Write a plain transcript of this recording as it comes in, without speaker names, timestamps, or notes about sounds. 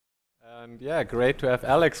And yeah, great to have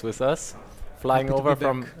Alex with us, flying Happy to over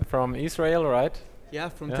be back. from Israel, right? Yeah,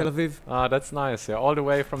 from Yeah. Tel Aviv. That's nice. Yeah, all the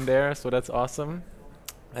way from there, so that's awesome.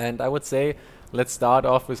 And I would say let's start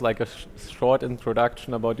off with like a short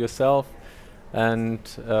introduction about yourself and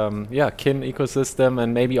yeah, Kin ecosystem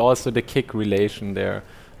and maybe also the Kik relation there.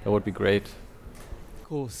 That would be great.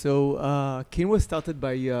 Cool. So Kin was started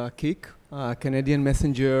by Kik, a Canadian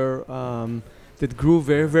messenger that grew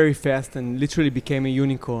very, very fast and literally became a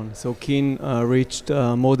unicorn. So Kin reached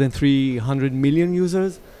more than 300 million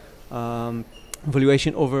users,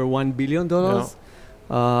 valuation over $1 billion.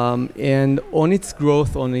 And on its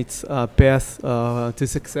growth, on its path to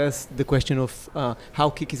success, the question of how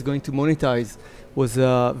Kik is going to monetize was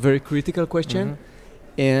a very critical question.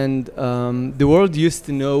 And the world used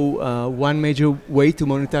to know one major way to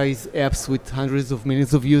monetize apps with hundreds of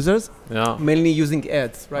millions of users, mainly using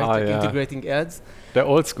ads, right? Like integrating ads. The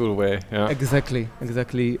old school way, yeah. Exactly.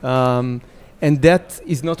 And that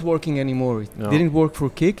is not working anymore. It didn't work for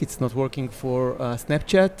Kik, it's not working for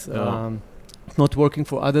Snapchat, not working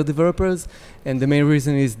for other developers. And the main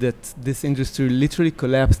reason is that this industry literally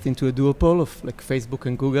collapsed into a duopoly of like Facebook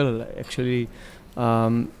and Google, actually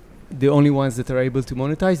the only ones that are able to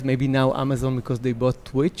monetize, maybe now Amazon because they bought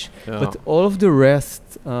Twitch, but all of the rest,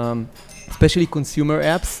 especially consumer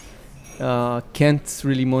apps, can't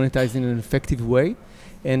really monetize in an effective way.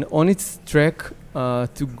 And on its track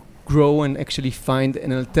to grow and actually find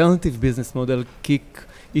an alternative business model, Kik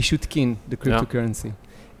issued Kin, the cryptocurrency.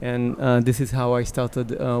 And this is how I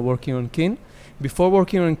started working on Kin. Before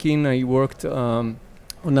working on Kin, I worked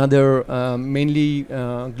on other mainly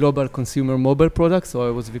global consumer mobile products. So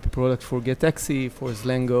I was VP product for GetTaxi, for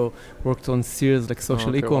Slango, worked on Sears, like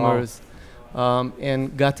social e-commerce,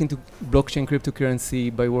 and got into blockchain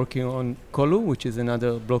cryptocurrency by working on Colu, which is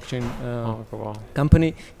another blockchain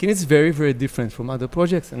company. Kin is very, very different from other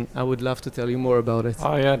projects, and I would love to tell you more about it.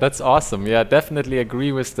 Oh yeah, that's awesome. Yeah, definitely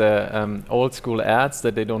agree with the old school ads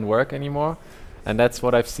that they don't work anymore. And that's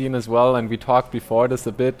what I've seen as well. And we talked before this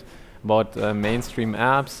a bit about mainstream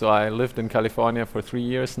apps. So I lived in California for 3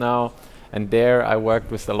 years now, and there I worked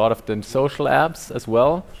with a lot of the social apps as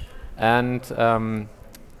well. And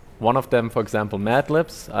one of them, for example,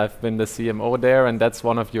 Madlibs, I've been the CMO there, and that's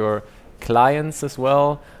one of your clients as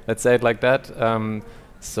well. Let's say it like that.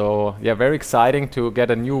 So yeah, very exciting to get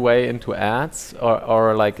a new way into ads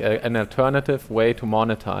or like an alternative way to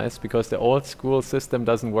monetize, because the old school system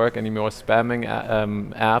doesn't work anymore. Spamming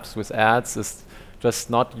apps with ads is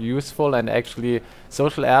just not useful, and actually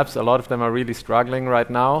social apps, a lot of them are really struggling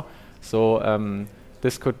right now. So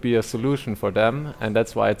this could be a solution for them, and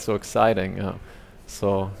that's why it's so exciting.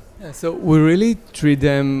 So we really treat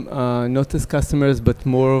them not as customers, but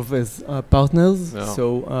more of as partners.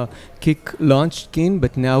 So Kik launched Kin,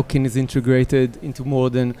 but now Kin is integrated into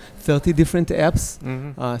more than 30 different apps.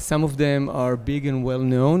 Some of them are big and well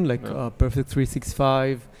known, like Perfect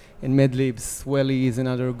 365 and Madlibs. Swelly is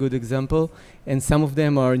another good example. And some of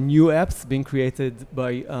them are new apps being created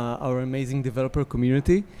by our amazing developer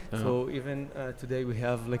community. So even today we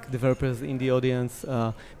have like developers in the audience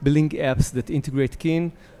building apps that integrate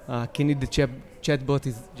Kin. Kin, the chatbot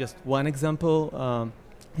is just one example.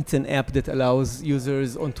 It's an app that allows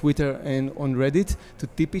users on Twitter and on Reddit to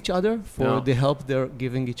tip each other for the help they're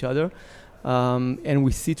giving each other. And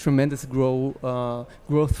we see tremendous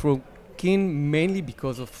growth through Kin, mainly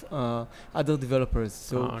because of other developers.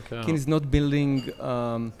 So Kin is not building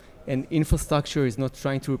an infrastructure, is not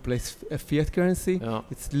trying to replace a fiat currency.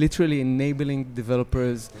 It's literally enabling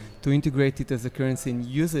developers to integrate it as a currency and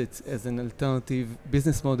use it as an alternative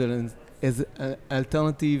business model and as an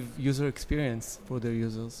alternative user experience for their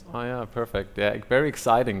users. Oh yeah, perfect. Yeah, very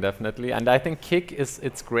exciting, definitely. And I think Kik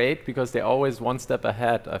it's great because they're always one step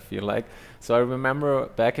ahead, I feel like. So I remember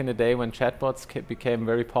back in the day when chatbots became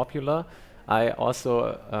very popular, I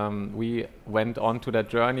also, we went on to that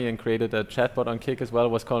journey and created a chatbot on Kik as well. It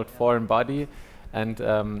was called Foreign Body, and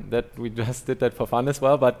that we just did that for fun as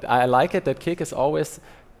well. But I like it that Kik is always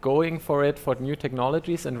going for it for new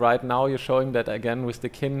technologies, and right now you're showing that again with the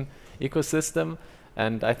Kin ecosystem.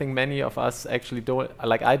 And I think many of us actually don't,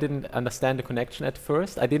 like I didn't understand the connection at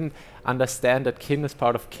first. I didn't understand that Kin is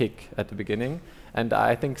part of Kik at the beginning. And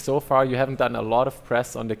I think so far you haven't done a lot of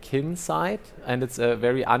press on the Kin side, and it's a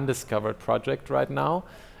very undiscovered project right now.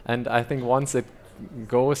 And I think once it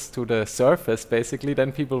goes to the surface, basically,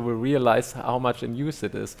 then people will realize how much in use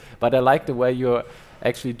it is. But I like the way you're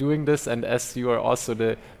actually doing this, and as you are also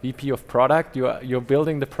the VP of product, you're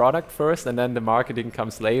building the product first, and then the marketing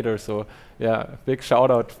comes later. So yeah, big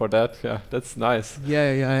shout out for that. Yeah, that's nice.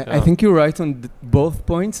 I think you're right on both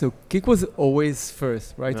points. So Kik was always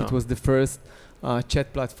first, right? It was the first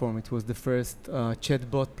chat platform. It was the first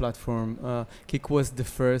chatbot platform. Kik was the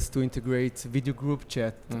first to integrate video group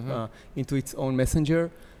chat into its own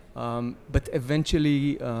messenger. But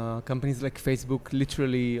eventually, companies like Facebook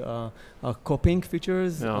literally are copying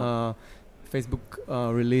features. Facebook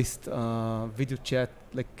released video chat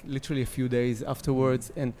like literally a few days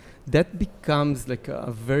afterwards, and that becomes like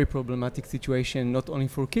a very problematic situation, not only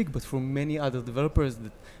for Kik, but for many other developers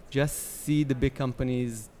that just see the big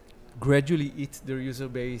companies gradually eat their user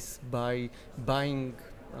base by buying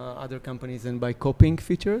other companies and by copying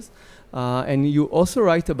features. And you also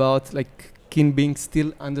write about like Kin being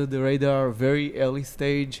still under the radar, very early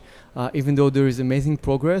stage, even though there is amazing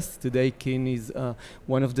progress. Today, Kin is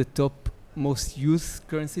one of the top most used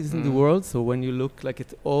currencies in the world. So when you look like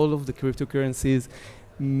at all of the cryptocurrencies,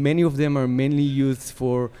 many of them are mainly used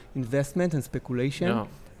for investment and speculation.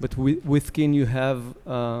 But with Kin, you have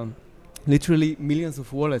literally millions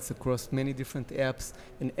of wallets across many different apps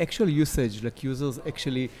and actual usage, like users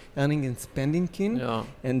actually earning and spending Kin.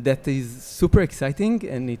 And that is super exciting,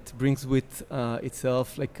 and it brings with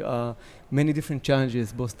itself like many different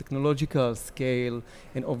challenges, both technological, scale,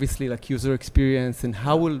 and obviously like user experience, and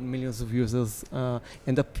how will millions of users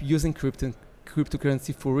end up using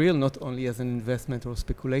cryptocurrency for real, not only as an investment or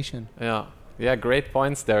speculation. Yeah, great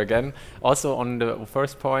points there again. Also on the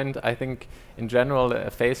first point, I think in general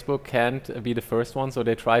Facebook can't be the first one, so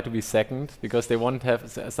they try to be second because they won't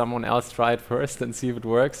have someone else try it first and see if it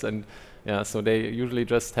works. And so they usually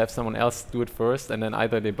just have someone else do it first, and then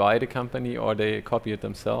either they buy the company or they copy it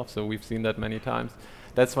themselves. So we've seen that many times.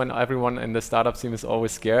 That's when everyone in the startup scene is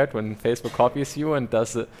always scared. When Facebook copies you and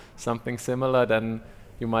does something similar, then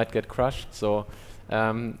you might get crushed. So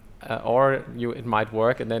or it might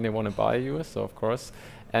work and then they want to buy you, so of course.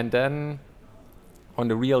 And then on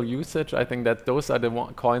the real usage, I think that those are the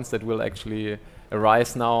coins that will actually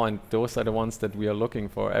arise now, and those are the ones that we are looking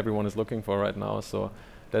for, everyone is looking for right now. So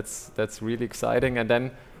that's really exciting. And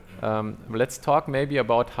then let's talk maybe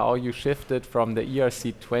about how you shifted from the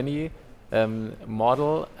ERC20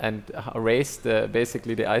 model and raised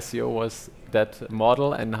basically the ICO was that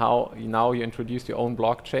model, and how now you introduced your own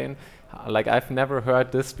blockchain. Like I've never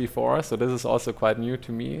heard this before, so this is also quite new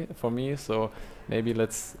to me, for me. So maybe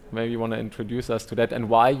you want to introduce us to that and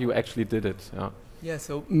why you actually did it. Yeah,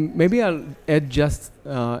 so maybe I'll add just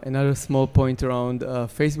another small point around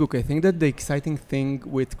Facebook. I think that the exciting thing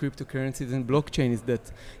with cryptocurrencies and blockchain is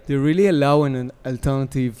that they really allow an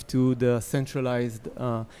alternative to the centralized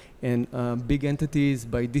and big entities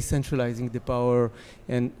by decentralizing the power.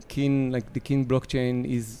 And Kin, like the Kin blockchain,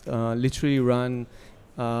 is literally run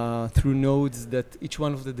through nodes that each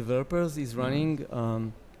one of the developers is running.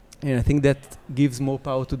 And I think that gives more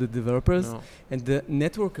power to the developers. And the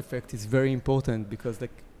network effect is very important because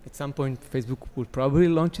like at some point Facebook will probably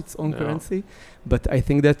launch its own currency. But I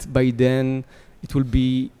think that by then it will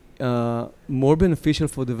be more beneficial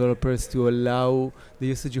for developers to allow the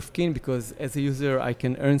usage of Kin, because as a user I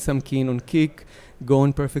can earn some Kin on Kik, go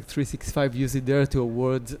on Perfect 365, use it there to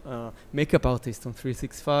award makeup artist on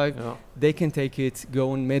 365. They can take it,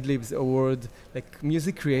 go on Madlib's award, like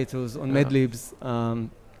music creators on Madlib's.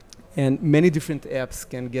 And many different apps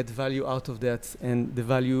can get value out of that, and the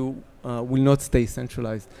value will not stay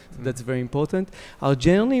centralized. So that's very important. Our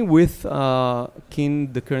journey with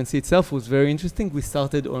Kin, the currency itself, was very interesting. We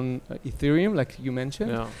started on Ethereum, like you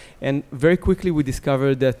mentioned, and very quickly we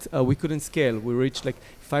discovered that we couldn't scale. We reached like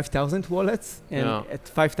 5,000 wallets, and at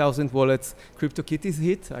 5,000 wallets, CryptoKitties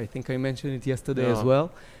hit. I think I mentioned it yesterday as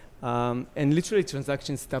well. And literally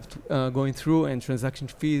transactions stopped going through, and transaction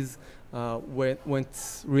fees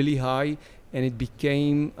went really high, and it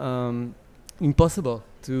became impossible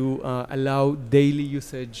to allow daily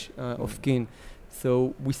usage of Kin.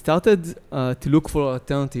 So we started to look for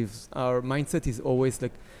alternatives. Our mindset is always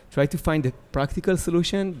like try to find a practical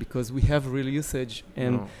solution because we have real usage,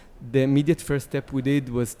 and the immediate first step we did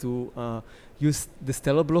was to use the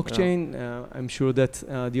Stellar blockchain. I'm sure that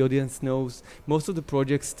the audience knows most of the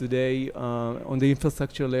projects today on the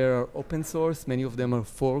infrastructure layer are open source. Many of them are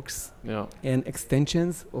forks and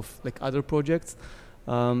extensions of like other projects.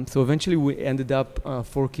 So eventually we ended up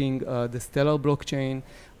forking the Stellar blockchain,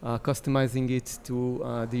 customizing it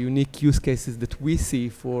to the unique use cases that we see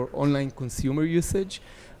for online consumer usage.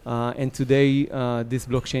 And today this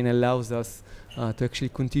blockchain allows us to actually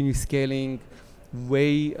continue scaling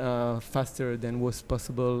way faster than was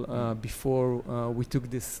possible before we took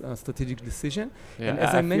this strategic decision. And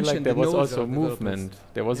as I mentioned, like there was also movement.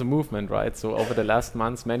 There was a movement, right? So over the last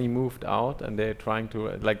months, many moved out, and they're trying to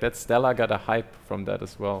like that. Stellar got a hype from that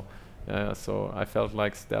as well. So I felt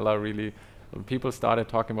like Stellar really, people started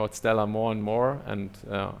talking about Stellar more and more, and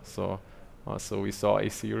so So we saw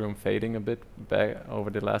Ethereum fading a bit back over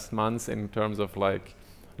the last months in terms of like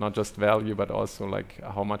not just value, but also like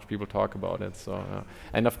how much people talk about it. So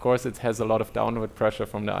and of course it has a lot of downward pressure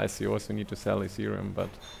from the ICOs who need to sell Ethereum. But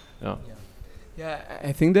yeah,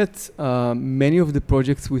 I think that many of the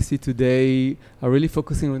projects we see today are really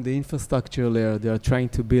focusing on the infrastructure layer. They are trying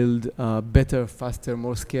to build better, faster,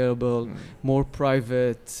 more scalable, more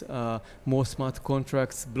private, more smart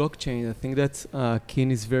contracts, blockchain. I think that Kin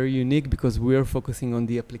is very unique because we are focusing on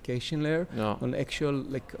the application layer, on actual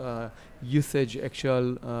like usage,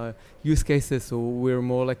 actual use cases. So we're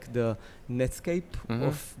more like the Netscape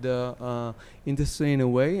of the industry in a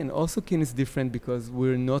way. And also Kin is different because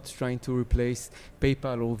we're not trying to replace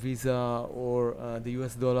PayPal or Visa or the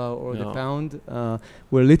US dollar or the pound.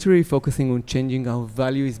 We're literally focusing on changing how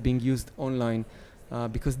value is being used online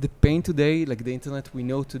because the pain today, like the internet we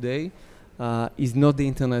know today, is not the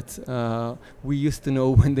internet we used to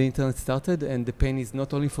know when the internet started, and the pain is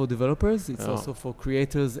not only for developers, it's also for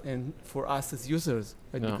creators and for us as users,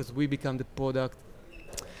 right? Because we become the product.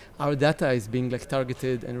 Our data is being like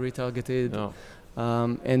targeted and retargeted,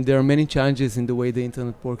 and there are many challenges in the way the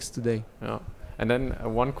internet works today. And then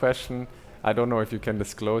one question, I don't know if you can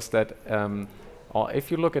disclose that, or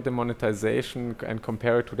if you look at the monetization and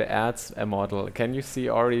compare it to the ads model, can you see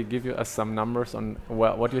already give us some numbers on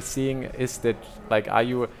what you're seeing? Is that like,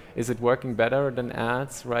 is it working better than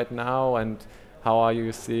ads right now? And how are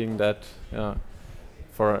you seeing that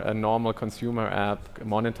for a normal consumer app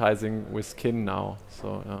monetizing with Kin now?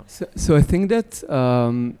 So I think that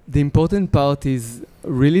the important part is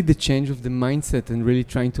really the change of the mindset and really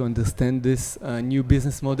trying to understand this new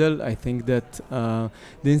business model. I think that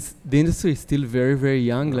the industry is still very, very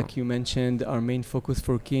young. Like you mentioned, our main focus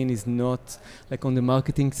for Kin is not like on the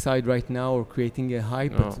marketing side right now or creating a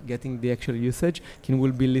hype, but getting the actual usage. Kin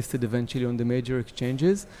will be listed eventually on the major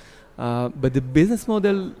exchanges. But the business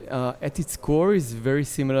model at its core is very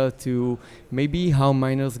similar to maybe how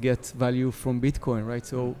miners get value from Bitcoin, right?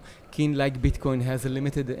 So Kin, like Bitcoin, has a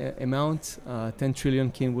limited amount. 10 trillion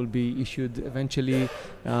Kin will be issued eventually,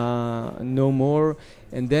 no more.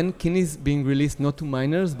 And then Kin is being released not to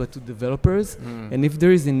miners, but to developers. And if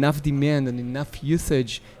there is enough demand and enough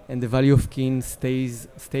usage and the value of Kin stays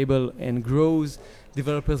stable and grows,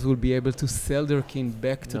 developers will be able to sell their Kin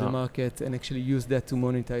back to the market and actually use that to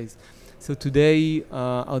monetize. So today,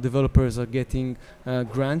 our developers are getting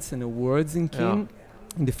grants and awards in Kin.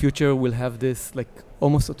 In the future, we'll have this like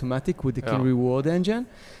almost automatic with the Kin reward engine.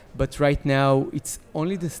 But right now, it's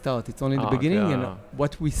only the start. It's only the beginning. And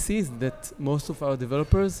what we see is that most of our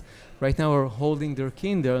developers right now are holding their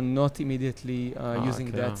Kin. They are not immediately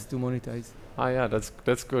using that to monetize. Yeah,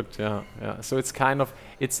 that's good. So it's kind of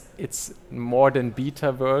it's more than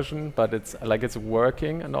beta version, but it's like it's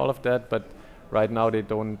working and all of that. But right now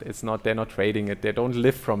they're not trading it. They don't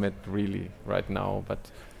live from it really right now.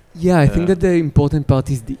 But I think that the important part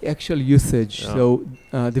is the actual usage. So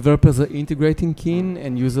developers are integrating Kin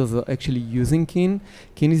and users are actually using Kin.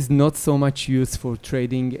 Kin is not so much used for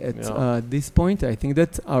trading at this point. I think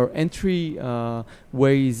that our entry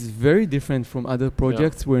way is very different from other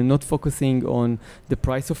projects. We're not focusing on the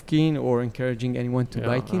price of Kin or encouraging anyone to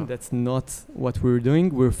buy Kin. That's not what we're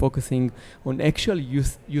doing. We're focusing on actual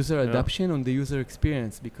user adoption, on the user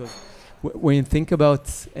experience. Because when you think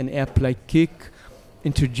about an app like Kik,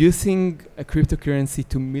 introducing a cryptocurrency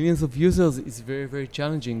to millions of users is very, very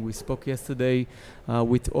challenging. We spoke yesterday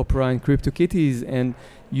with Opera and CryptoKitties, and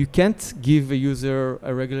you can't give a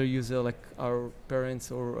regular user like our parents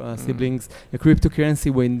or siblings, a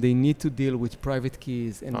cryptocurrency when they need to deal with private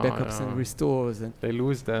keys and backups and restores. And they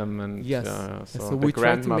lose them, and so the we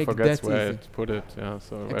try to grandma make forgets that where easy. to put it.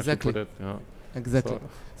 Exactly. Where to put it. Exactly.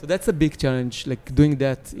 So that's a big challenge, like doing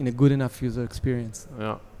that in a good enough user experience.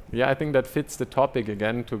 Yeah, I think that fits the topic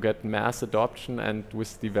again, to get mass adoption and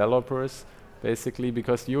with developers, basically,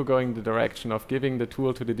 because you're going the direction of giving the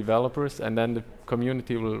tool to the developers and then the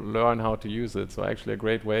community will learn how to use it. So actually a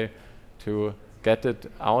great way to get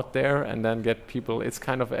it out there and then get people, it's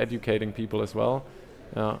kind of educating people as well.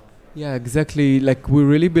 Yeah, exactly. Like we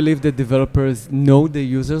really believe that developers know the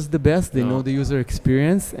users the best, they know the user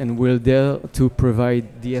experience, and we're there to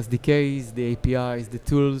provide the SDKs, the APIs, the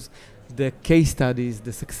tools, the case studies,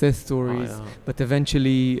 the success stories, but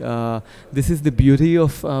eventually this is the beauty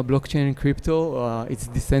of blockchain and crypto. It's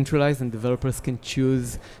decentralized and developers can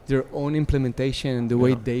choose their own implementation and the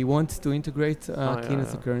way they want to integrate Kin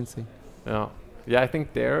as a currency. yeah, I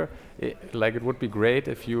think there, like it would be great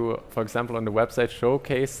if you, for example, on the website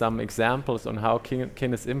showcase some examples on how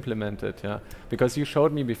Kin is implemented, yeah. Because you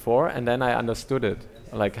showed me before, and then I understood it,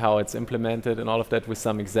 like how it's implemented and all of that with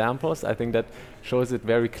some examples. I think that shows it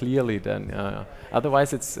very clearly then.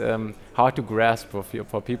 Otherwise, it's hard to grasp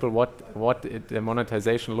for people what the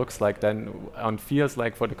monetization looks like then and feels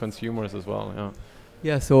like for the consumers as well. Yeah.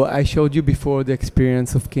 Yeah, so I showed you before the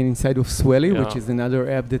experience of Kin inside of Swelly, which is another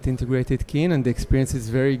app that integrated Kin, and the experience is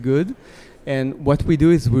very good. And what we do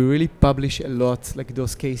is we really publish a lot, like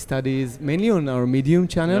those case studies, mainly on our Medium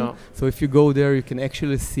channel. Yeah. So if you go there, you can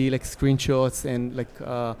actually see like screenshots and like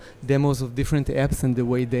demos of different apps and the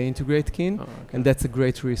way they integrate Kin. Oh, okay. And that's a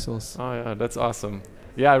great resource. Oh yeah, that's awesome.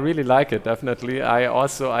 Yeah, I really like it, definitely.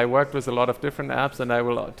 I worked with a lot of different apps, and I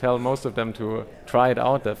will tell most of them to try it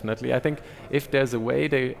out, definitely. I think if there's a way,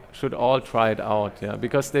 they should all try it out, yeah.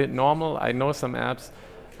 Because I know some apps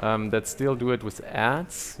that still do it with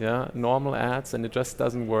ads, yeah, normal ads, and it just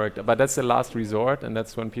doesn't work. But that's the last resort, and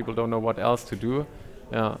that's when people don't know what else to do.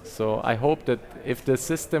 Yeah, so I hope that if the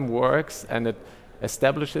system works and it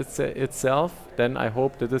establishes itself, then I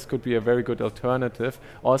hope that this could be a very good alternative,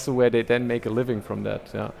 also where they then make a living from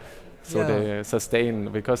that. Yeah. So they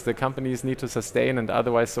sustain, because the companies need to sustain, and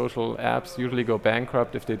otherwise social apps usually go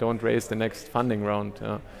bankrupt if they don't raise the next funding round.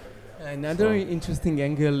 Yeah. Another interesting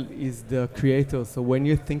angle is the creators. So when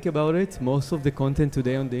you think about it, most of the content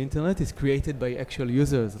today on the internet is created by actual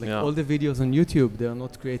users. Like all the videos on YouTube, they are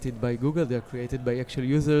not created by Google, they are created by actual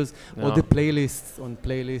users. All the playlists on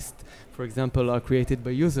Playlist, for example, are created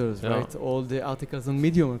by users, right? All the articles on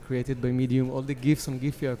Medium are created by Medium. All the GIFs on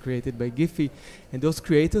Giphy are created by Giphy. And those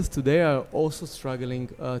creators today are also struggling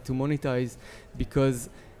to monetize because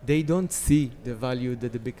they don't see the value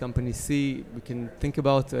that the big companies see. We can think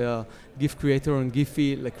about a GIF creator on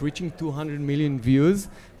Giphy like reaching 200 million views,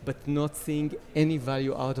 but not seeing any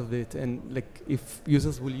value out of it. And like if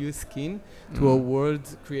users will use Kin to award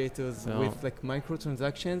creators with like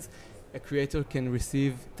microtransactions, a creator can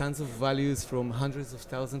receive tons of values from hundreds of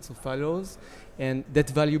thousands of followers, and that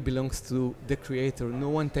value belongs to the creator. No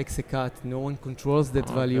one takes a cut, no one controls that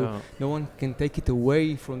value, no one can take it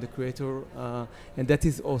away from the creator, and that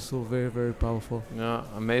is also very, very powerful. Yeah,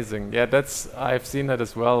 amazing. Yeah, I've seen that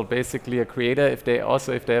as well. Basically, a creator, if they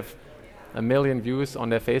have 1 million views on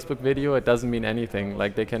their Facebook video, it doesn't mean anything.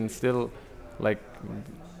 Like they can still, like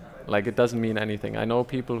it doesn't mean anything. I know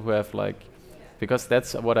people who have because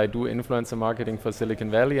that's what I do, influencer marketing for Silicon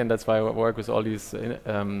Valley, and that's why I work with all these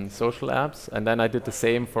social apps. And then I did the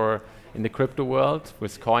same in the crypto world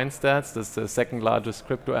with CoinStats. That's the second largest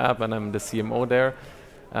crypto app, and I'm the CMO there.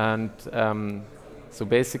 And so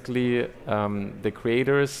basically, the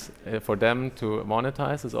creators, for them to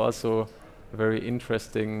monetize is also a very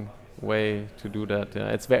interesting way to do that.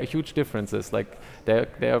 It's very huge differences. Like there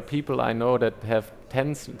are people I know that have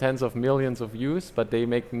tens of millions of views, but they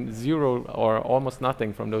make zero or almost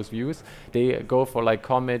nothing from those views. They go for like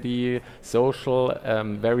comedy, social,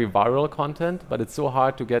 very viral content, but it's so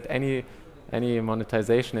hard to get any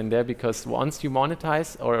monetization in there, because once you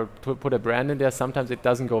monetize or put a brand in there, sometimes it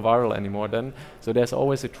doesn't go viral anymore then. So there's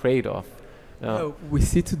always a trade-off. We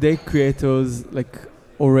see today creators like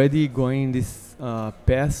already going this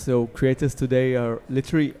path. So creators today are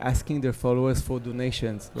literally asking their followers for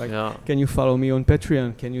donations. Like, can you follow me on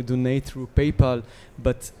Patreon? Can you donate through PayPal?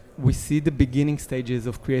 But we see the beginning stages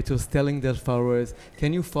of creators telling their followers,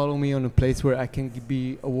 can you follow me on a place where I can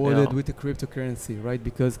be awarded with a cryptocurrency, right?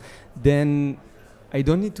 Because then I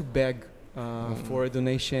don't need to beg for a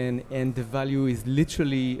donation, and the value is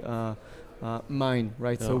literally mine,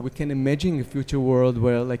 right? So we can imagine a future world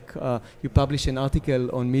where like you publish an article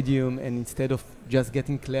on Medium, and instead of just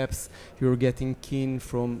getting claps, you're getting Kin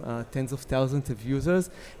from tens of thousands of users,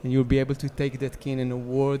 and you'll be able to take that Kin and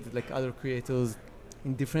award like other creators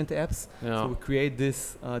in different apps. So we create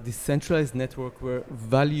this decentralized network where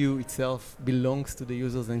value itself belongs to the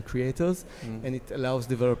users and creators, and it allows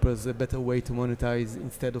developers a better way to monetize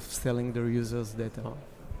instead of selling their users' data.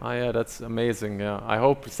 Oh yeah, that's amazing. Yeah, I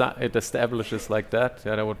hope it establishes like that.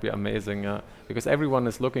 Yeah, that would be amazing. Yeah, because everyone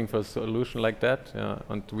is looking for a solution like that. Yeah,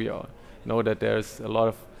 and we all know that there's a lot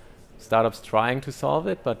of startups trying to solve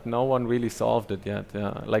it, but no one really solved it yet.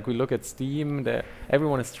 Yeah, like we look at Steam,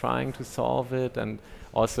 everyone is trying to solve it, and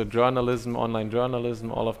also journalism, online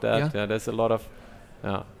journalism, all of that. Yeah, there's a lot of,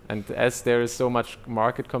 and as there is so much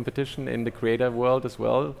market competition in the creator world as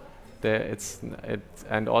well.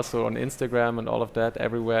 And also on Instagram and all of that,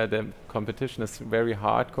 everywhere the competition is very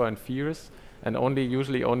hardcore and fierce, and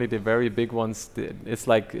usually only the very big ones, it's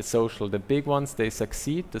like social. The big ones, they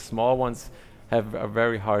succeed, the small ones have a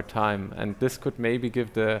very hard time, and this could maybe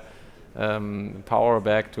give the power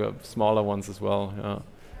back to smaller ones as well. Yeah.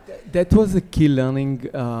 That was a key learning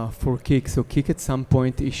for Kik. So Kik at some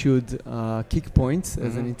point issued Kik points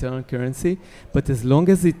as an internal currency, but as long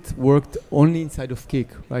as it worked only inside of Kik,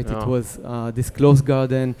 right? It was this closed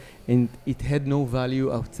garden, and it had no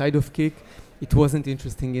value outside of Kik. It wasn't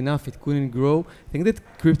interesting enough. It couldn't grow. I think that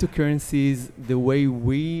cryptocurrencies, the way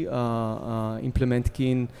we implement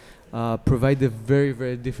Kin, provide a very,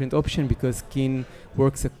 very different option, because Kin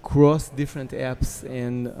works across different apps,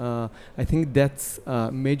 and I think that's a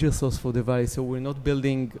major source for the value. So we're not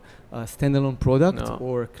building a standalone product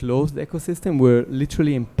or a closed ecosystem. We're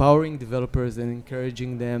literally empowering developers and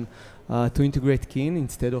encouraging them to integrate Kin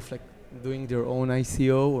instead of like doing their own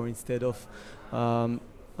ICO, or instead of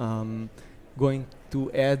going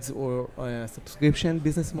to ads or subscription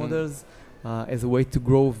business models. As a way to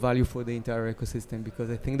grow value for the entire ecosystem, because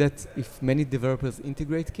I think that if many developers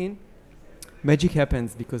integrate Kin, magic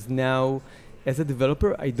happens, because now as a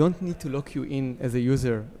developer, I don't need to lock you in as a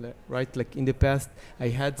user, right? Like in the past, I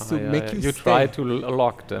had to make you stay. Try to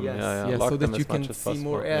lock them, lock so that you can see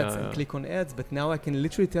more ads and click on ads, but now I can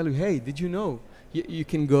literally tell you, hey, did you know? You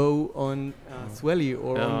can go on Swelly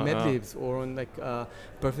or on Medlibs or on like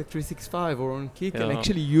Perfect 365 or on Kik and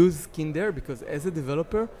actually use Kin there, because as a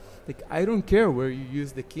developer, like I don't care where you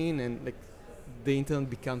use the Kin, and like the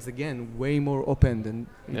internet becomes again way more open than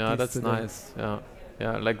that's nice.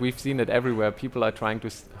 Yeah, like we've seen it everywhere. People are trying to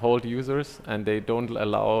hold users, and they don't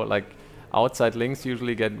allow like outside links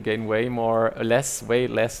usually gain way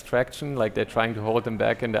less traction. Like they're trying to hold them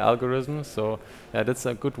back in the algorithm. So that's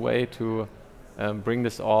a good way to bring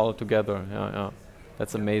this all together.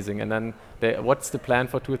 That's amazing. And then what's the plan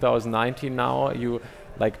for 2019 now? You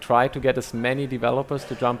like try to get as many developers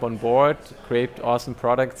to jump on board, create awesome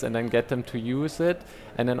products, and then get them to use it.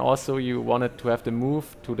 And then also you wanted to have the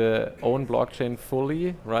move to the own blockchain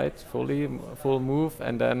fully, right? Full move.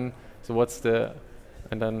 And then, so what's the,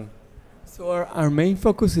 and then? So our main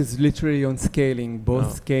focus is literally on scaling,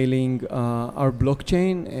 both scaling our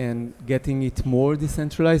blockchain and getting it more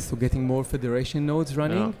decentralized, so getting more federation nodes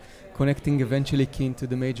running, connecting eventually Kin to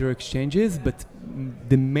the major exchanges, but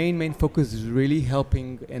the main focus is really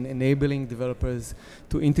helping and enabling developers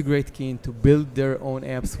to integrate Kin, to build their own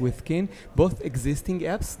apps with Kin, both existing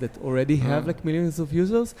apps that already have like millions of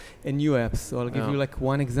users and new apps. So I'll give you like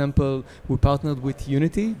one example. We partnered with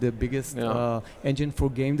Unity, the biggest engine for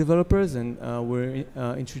game developers, and we're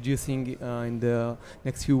introducing in the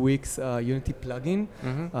next few weeks Unity plugin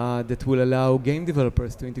that will allow game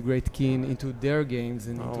developers to integrate Kin into their games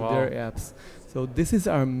and into their apps. So this is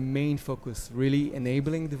our main focus, really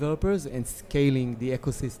enabling developers and scaling the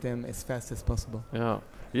ecosystem as fast as possible.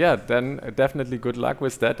 Yeah, then definitely good luck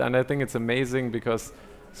with that. And I think it's amazing because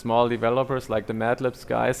small developers like the Mad Libs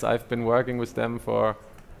guys, I've been working with them for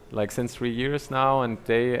like since 3 years now, and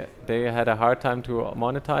they had a hard time to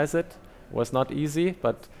monetize it. It was not easy,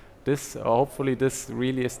 but this hopefully this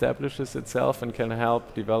really establishes itself and can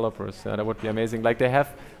help developers. That would be amazing. Like they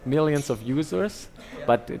have millions of users,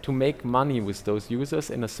 but to make money with those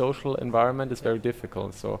users in a social environment is very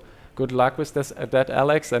difficult. So good luck with that,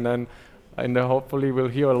 Alex, and then hopefully we'll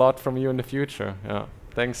hear a lot from you in the future.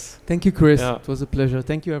 Thanks. Thank you, Chris. It was a pleasure.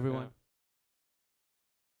 Thank you, everyone.